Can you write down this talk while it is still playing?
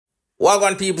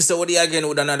Welcome people, so we again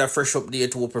with another fresh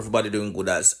update. Hope everybody doing good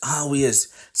as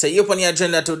always. So here on the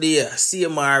agenda today,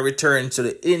 CMR returned to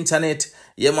the internet.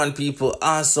 Yeah man people,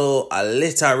 also a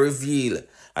letter reveal.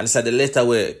 And it's the letter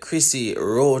where Crissy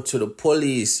wrote to the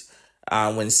police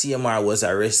when CMR was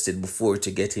arrested before to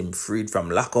get him freed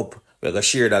from lockup. We're going to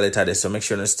share that letter there, so make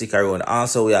sure to stick around.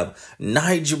 Also, we have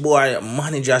Nige Boy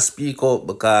manager speak up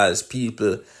because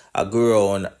people are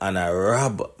going and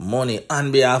rob money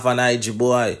on behalf of Nige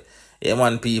Boy. Yeah,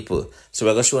 man, people. So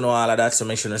we're going to show you all of that. So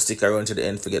make sure to stick around to the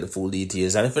end for get the full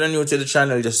details. And if you're new to the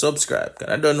channel, just subscribe.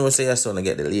 And I don't know, say you're to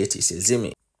get the latest, you see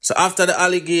me? So after the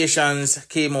allegations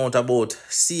came out about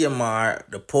CMR,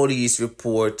 the police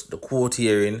report, the court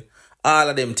hearing, all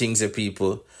of them things,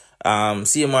 people,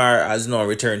 CMR has now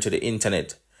returned to the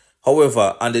internet.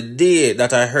 However, on the day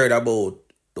that I heard about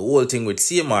the whole thing with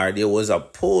CMR, there was a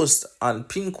post on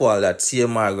Pinkwall that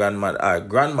CMR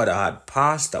grandmother had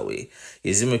passed away.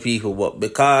 You see me, people? But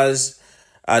because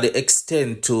of the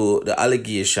extent to the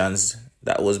allegations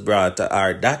that was brought,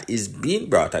 or that is being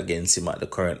brought against him at the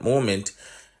current moment,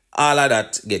 all of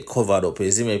that get covered up. You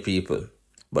see me, people?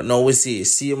 But now we see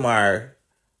CMR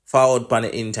forward on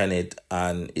the internet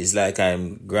and it's like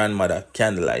I'm grandmother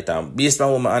candlelight. And based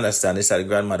on what I understand, it's like the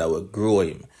grandmother will grow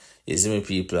him. You see me,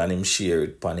 people, and him share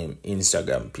it on him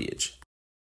Instagram page.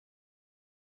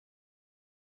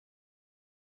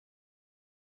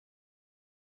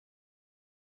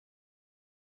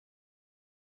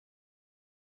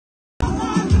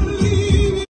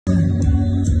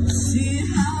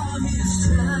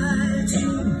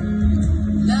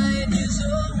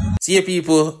 See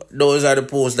people, those are the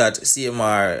posts that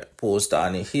CMR posted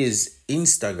on his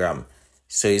Instagram.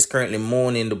 So he's currently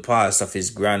mourning the pass of his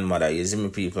grandmother. You see me,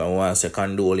 people, and wants to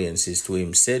condolences to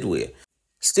him said way.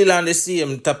 Still on the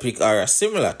same topic, or a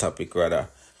similar topic rather,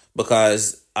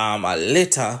 because a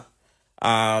letter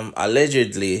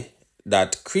allegedly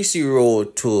that Crissy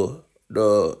wrote to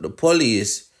the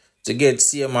police to get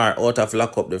CMR out of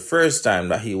lockup the first time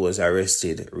that he was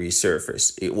arrested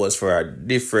resurfaced. It was for a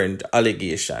different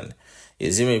allegation. You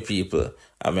see me, people?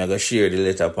 I'm going to share the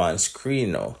letter up on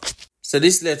screen now. So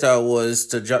this letter was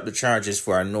to drop the charges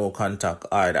for a no contact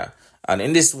order. And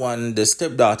in this one, the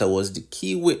stepdaughter was the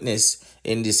key witness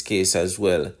in this case as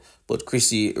well. But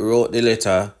Crissy wrote the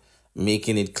letter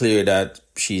making it clear that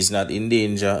she's not in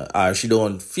danger or she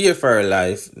don't fear for her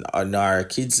life or nor her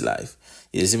kid's life.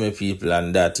 You see me, people,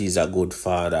 and that he's a good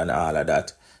father and all of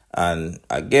that. And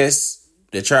I guess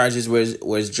the charges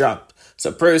was dropped.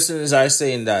 So persons are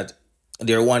saying that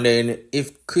they're wondering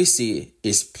if Crissy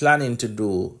is planning to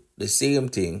do the same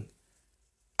thing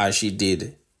as she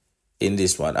did in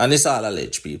this one. And it's all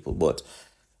alleged, people, but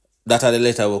that the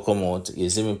letter will come out. You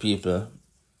see me, people?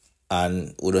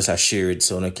 And we just share it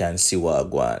so you can see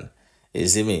what going on. You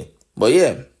see me? But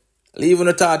yeah, leaving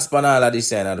the thoughts on all of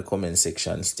this in the comment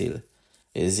section still.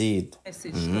 Is it?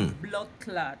 Message blood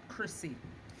clot Crissy.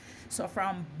 So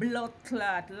from blood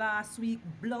clot last week,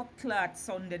 blood clot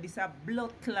Sunday, this a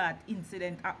blood clot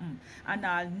incident happen. And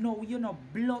I'll know you know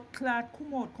blood clot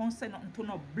come out, can't say nothing to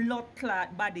no blood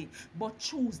clot body. But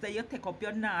Tuesday you take up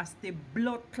your nasty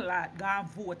blood clot, go and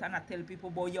vote and I tell people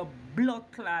about your blood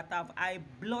clot have high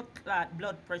blood clot,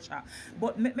 blood pressure.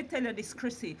 But me tell you this,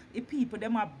 Crissy, the people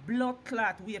them a blood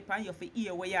clot wait on you for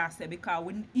hear what you say, because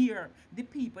when hear the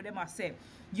people them a say,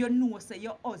 you know say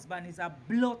your husband is a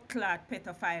blood clot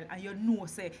pedophile, and you know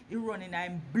say he running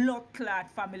a blood clot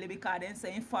family because then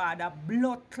say his father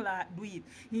blood clot do it.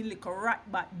 He like a rat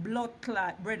bat blood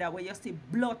clot brother where you see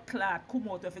blood clot come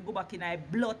out if you go back in a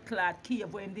blood clot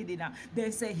cave where him did it.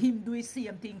 Then say him do the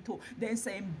same thing too. Then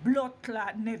say him blood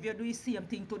clot nephew do the same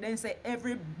thing too. Then say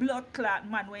every blood clot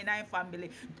man when in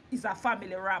family is a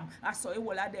family ram. I saw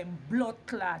all of them blood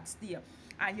clots there.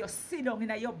 And you sit down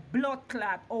in your blood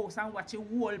clot house and watch your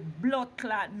whole blood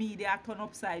clot media turn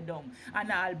upside down.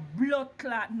 And all blood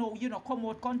clot now, you know, come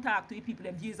out contact with people,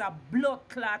 them use a blood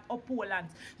clot up Poland.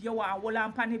 You want to hold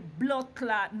on the blood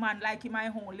clot man like in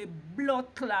my only blood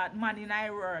clot man in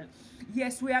our world.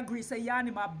 Yes, we agree, say you and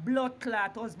him a blood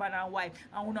clot husband and wife,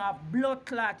 and we have blood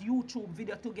clot YouTube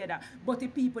video together. But the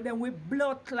people then with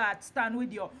blood clot stand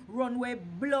with you, run with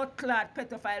blood clot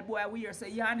pedophile boy we hear say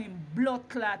you and him blood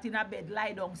clot in a bed,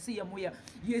 lie down, same way.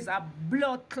 You is a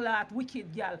blood clot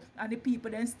wicked girl, and the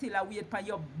people then still a wait for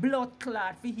your blood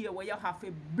clot for hear where you have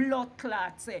a blood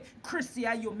clot say, Crissy,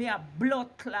 you may a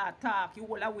blood clot talk, you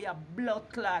will away a blood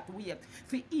clot wait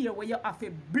for hear where you have a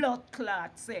blood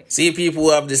clot say. See people who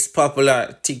have this popular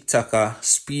TikToker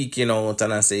speaking out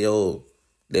and I say, yo,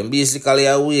 then basically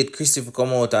I wait Crissy to come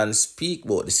out and speak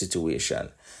about the situation.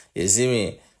 You see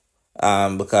me?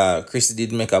 Because Crissy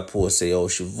did make a post say, yo,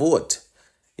 she vote.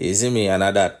 You see me? And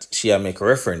that she make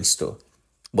reference to.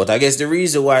 But I guess the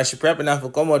reason why she prepping have to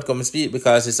come out, come speak,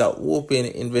 because it's an open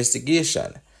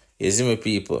investigation. You see me,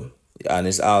 people? And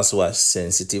it's also a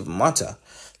sensitive matter.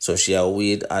 So she will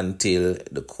wait until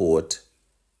the court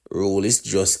rule is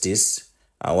justice,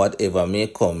 and whatever may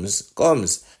comes.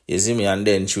 You see me? And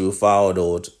then she will forward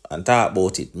out and talk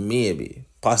about it, maybe.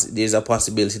 There's a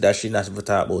possibility that she not ever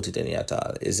talk about it any at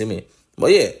all. You see me?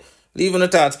 But yeah, leave no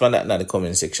thoughts on that in the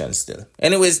comment section still.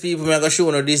 Anyways, people, I'm going to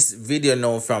show you this video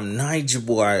now from Niger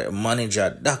Boy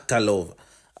manager, Dr. Love.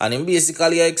 And him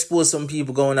basically expose some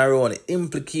people going around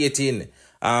implicating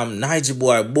Niger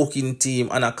Boy booking team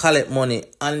and I collect money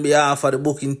on behalf of the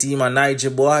booking team and Niger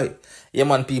Boy. Yeah,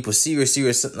 man, people,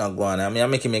 serious something not going on. I mean, I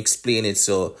make him explain it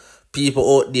so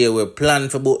people out there will plan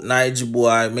for book Niger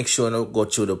Boy. Make sure you go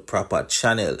through the proper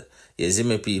channel. You see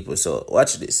me, people? So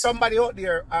watch this. Somebody out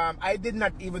there, I did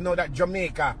not even know that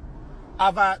Jamaica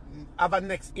have a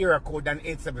next era code than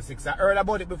 876. I heard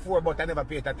about it before, but I never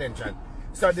paid attention.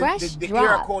 So the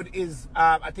era code is,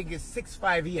 I think it's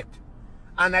 658.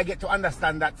 And I get to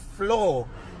understand that Flow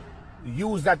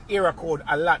use that era code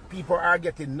a lot. People are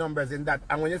getting numbers in that.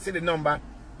 And when you see the number,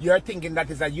 you're thinking that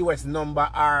is a US number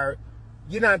or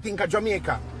you don't think of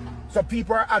Jamaica. So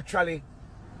people are actually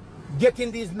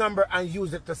getting these numbers and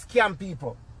use it to scam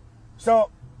people. So,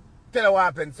 tell you what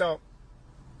happened. So,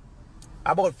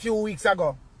 about a few weeks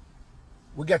ago,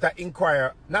 we get an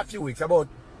inquiry. Not few weeks, probably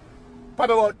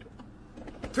about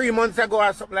 3 months ago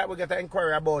or something like we get an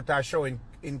inquiry about a show in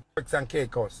Crissy and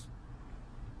Caicos.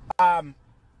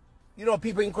 You know,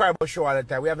 people inquire about the show all the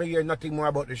time. We haven't heard nothing more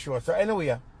about the show. So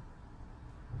anyway,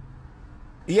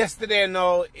 yesterday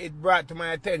now, it brought to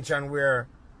my attention where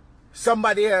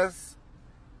somebody else,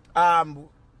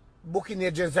 booking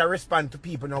agents are respond to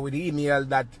people now with the email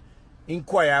that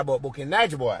inquire about booking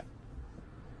Niger Boy.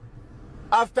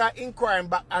 After inquiring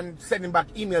back and sending back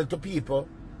email to people,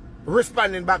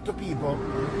 responding back to people,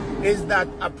 is that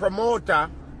a promoter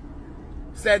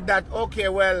said that, okay,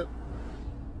 well,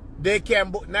 they can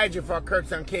book Niger for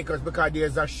Crissy and Caicos because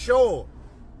there's a show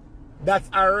that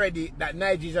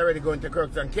Niger is already going to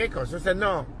Crissy and Caicos. So I said,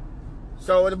 no.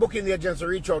 So the booking agents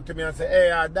reach out to me and say,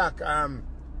 hey, Doc,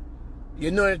 you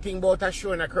know anything about a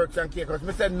show in Crissy and Caicos?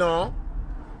 I said, no.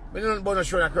 We don't know about a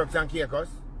show in Crissy and Caicos.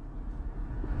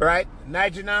 Right?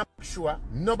 Niger now sure.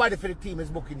 Nobody for the team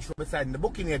is booking show besides the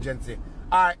booking agency.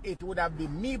 Or it would have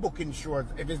been me booking shows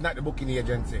if it's not the booking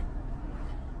agency.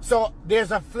 So there's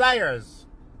a flyers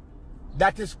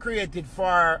that is created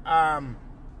for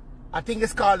I think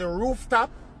it's called the Rooftop.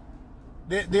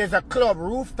 There's a club,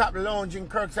 Rooftop Lounge in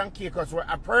Crissy and Caicos, where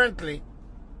apparently,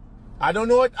 I don't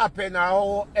know what happened or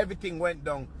how everything went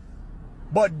down,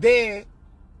 but they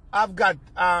have got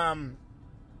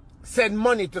send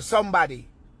money to somebody,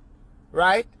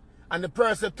 right? And the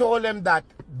person told them that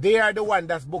they are the one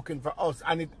that's booking for us,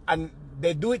 and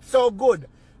they do it so good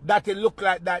that it looked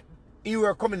like that you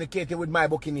were communicating with my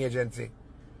booking agency.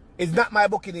 It's not my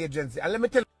booking agency. And let me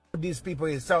tell you who these people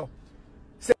is. So,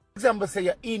 say, for example, say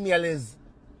your email is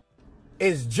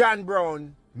John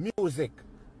Brown Music.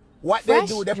 What they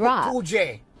do, they put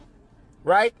 2J,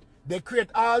 right? They create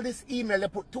all this email, they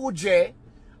put 2J,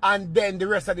 and then the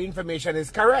rest of the information is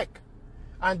correct.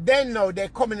 And then now they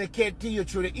communicate to you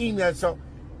through the email. So,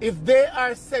 if they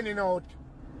are sending out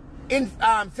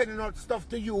stuff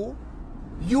to you,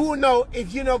 you know,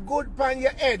 if you know good upon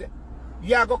your head,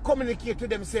 you are going to communicate to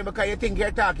them same because you think you're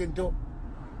talking to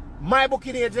my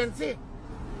booking agency.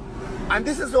 And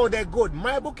this is how they're good.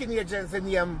 My booking agency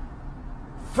name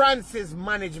Francis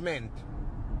Management,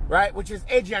 right? Which is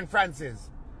AJ and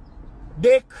Francis.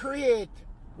 They create,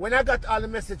 when I got all the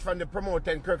message from the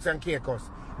promoter in Crissy and Caicos,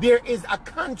 there is a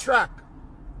contract,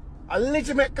 a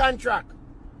legitimate contract,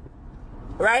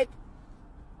 right?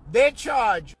 They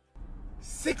charge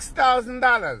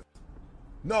 $6,000.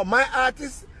 No, my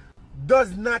artist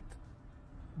does not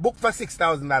book for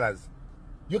 $6,000.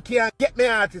 You can't get me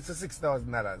artist for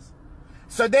 $6,000.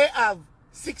 So they have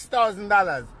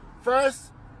 $6,000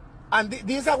 first, and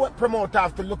these are what promoters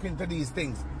have to look into these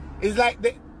things. It's like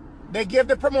they give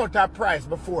the promoter a price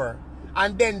before,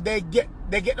 and then they get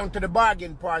down to the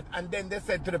bargain part, and then they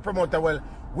said to the promoter, well,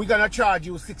 we're gonna charge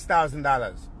you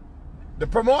 $6,000. The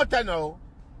promoter now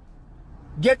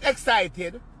get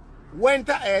excited, went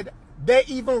ahead, they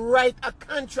even write a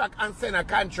contract and send a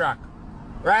contract,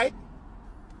 right?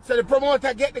 So the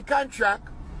promoter get the contract,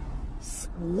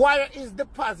 wire his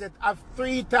deposit of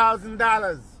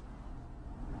 $3,000,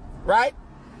 right?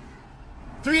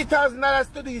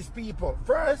 $3,000 to these people.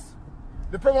 First,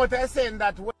 the promoter is saying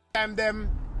that when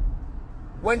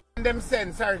them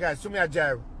send, sorry guys, show me a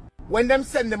gyro. When them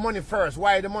send the money first,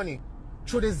 wire the money,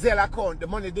 through the Zelle account. The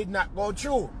money did not go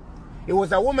through. It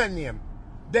was a woman name.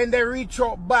 Then they reach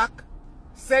out back,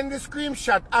 send the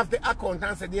screenshot of the account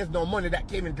and say there's no money that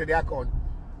came into the account.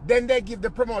 Then they give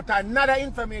the promoter another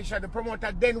information. The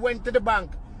promoter then went to the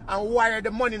bank and wired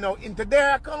the money now into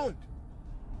their account.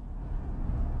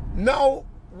 Now,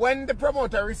 when the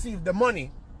promoter received the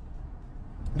money,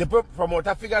 the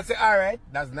promoter figure say, all right,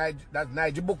 that's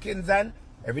Niger bookings and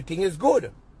everything is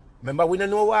good. Remember, we don't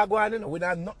know what going on. We don't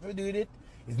have nothing to do with it.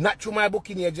 It's not through my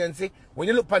booking agency. When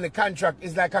you look on the contract,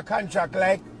 it's like a contract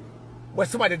like where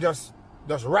somebody just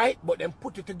write, but then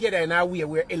put it together in a way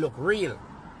where it look real.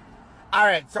 All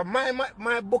right, so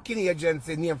my booking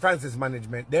agency named Francis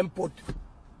Management, then put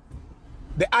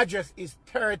the address is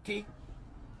 30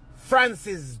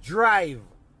 Francis Drive.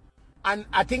 And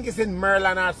I think it's in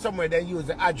Maryland or somewhere. They use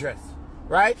the address,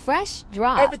 right? Fresh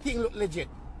drop. Everything look legit.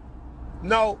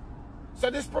 No, so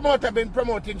this promoter been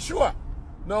promoting, sure.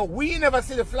 No, we never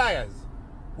see the flyers.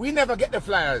 We never get the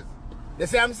flyers. You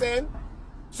see what I'm saying?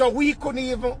 So we couldn't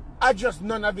even adjust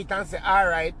none of it and say, all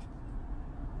right,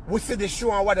 we see the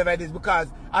show and whatever it is, because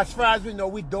as far as we know,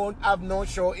 we don't have no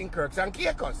show in Kirks and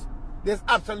Caicos. There's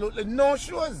absolutely no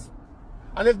shows.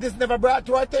 And if this never brought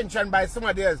to our attention by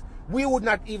somebody else, we would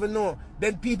not even know.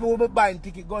 Then people will be buying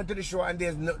tickets, going to the show, and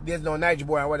there's no Niger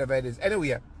boy or whatever it is.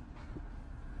 Anyway,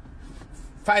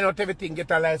 find out everything,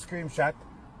 get a live screenshot,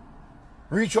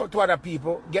 reach out to other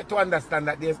people, get to understand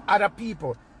that there's other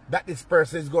people that this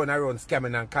person is going around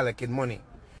scamming and collecting money.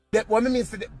 What I mean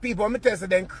to the people, I'm tell you,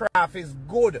 their craft is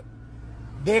good.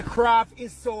 Their craft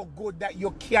is so good that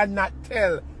you cannot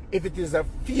tell if it is a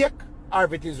fake or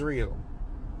if it is real.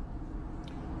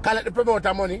 Collect the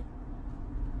promoter money.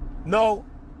 No,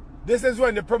 this is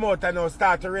when the promoter now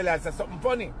start to realize there's something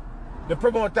funny. The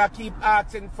promoter keep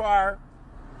asking for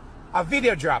a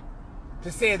video drop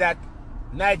to say that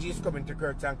Niger is coming to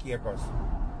Kirks and Caicos.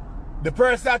 The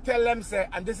person tell them say,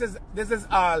 and this is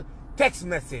all text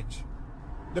message.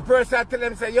 The person tell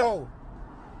them say, yo,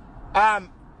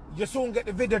 you soon get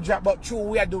the video drop, but true,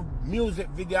 we had the music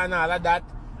video and all of that.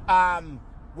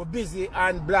 We're busy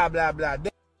and blah blah blah. Then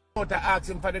the promoter asks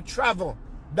him for the travel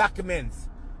documents.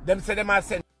 Them say them are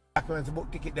send documents to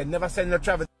book ticket, they never send no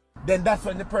travel. Then that's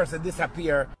when the person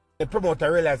disappear. The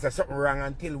promoter realizes there's something wrong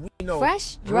until we know,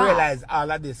 realize all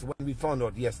of this when we found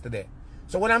out yesterday.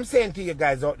 So what I'm saying to you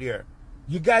guys out there,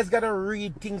 you guys gotta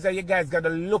read things and you guys gotta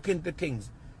look into things.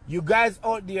 You guys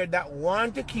out there that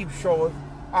want to keep shows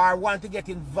or want to get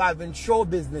involved in show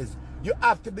business, you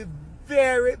have to be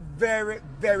very, very,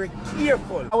 very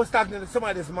careful. I was talking to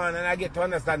somebody this morning and I get to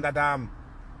understand that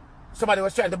somebody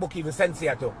was trying to book even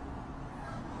Sensia too.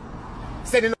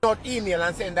 Sending out email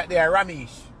and saying that they are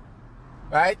Ramesh,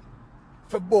 right?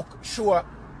 For book, sure,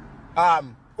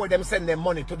 for them send them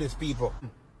money to these people.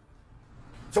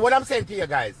 So what I'm saying to you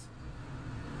guys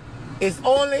is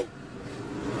only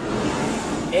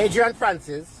Adrian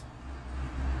Francis,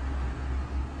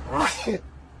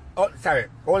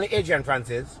 only Adrian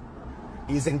Francis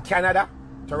is in Canada,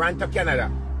 Toronto,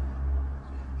 Canada,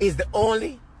 is the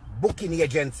only booking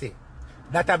agency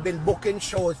that have been booking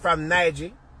shows from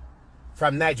Niger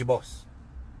Bus.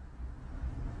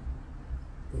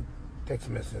 Text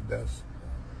message does.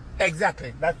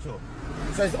 Exactly, that's true.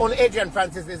 So it's only Adrian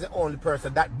Francis is the only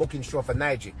person that booking show for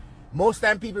Niger. Most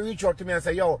time people reach out to me and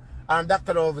say, yo,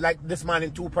 Dr. Love, like this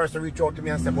morning, 2 person reach out to me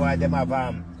and say, boy, them have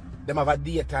a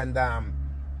date and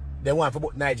they want to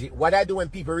book Niger. What I do when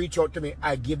people reach out to me,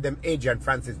 I give them Adrian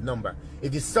Francis' number.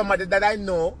 If it's somebody that I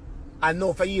know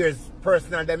for years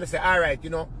personal, then I say, all right, you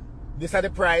know, this is the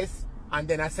price, and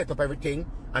then I set up everything,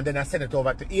 and then I send it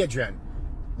over to Adrian.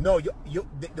 No,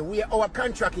 the way our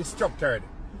contract is structured,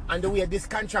 and the way this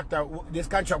contract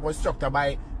was structured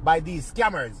by these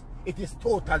scammers, it is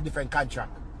total different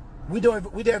contract. We don't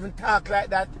even talk like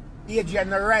that. Adrian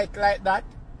don't write like that.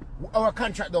 Our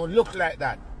contract don't look like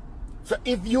that. So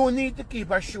if you need to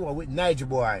keep a show with Niger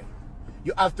Boy,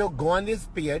 you have to go on this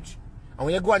page, and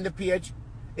when you go on the page,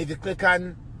 if you click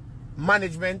on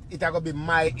management, it's going to be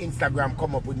my Instagram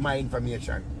come up with my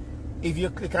information. If you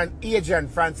click on Adrian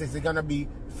Francis, it's going to be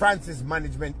Francis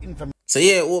Management information. So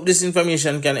yeah, hope this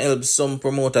information can help some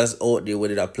promoters out there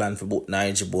with a plan for book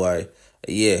Niger Boy.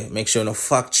 Yeah, make sure no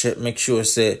fact check, make sure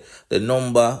say the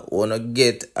number wanna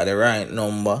get at the right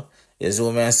number. Yes,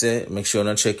 what I say, make sure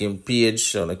no checking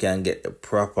page so you can get the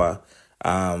proper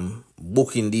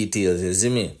booking details, you see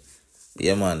me?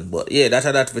 Yeah man. But yeah, that's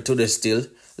that for today still.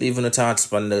 Leaving the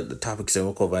thoughts on the topics that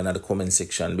we cover in the comment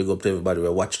section. Big up to everybody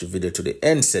who watched the video to the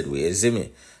end said way, you see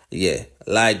me? Yeah.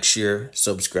 Like, share,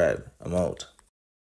 subscribe. I'm out.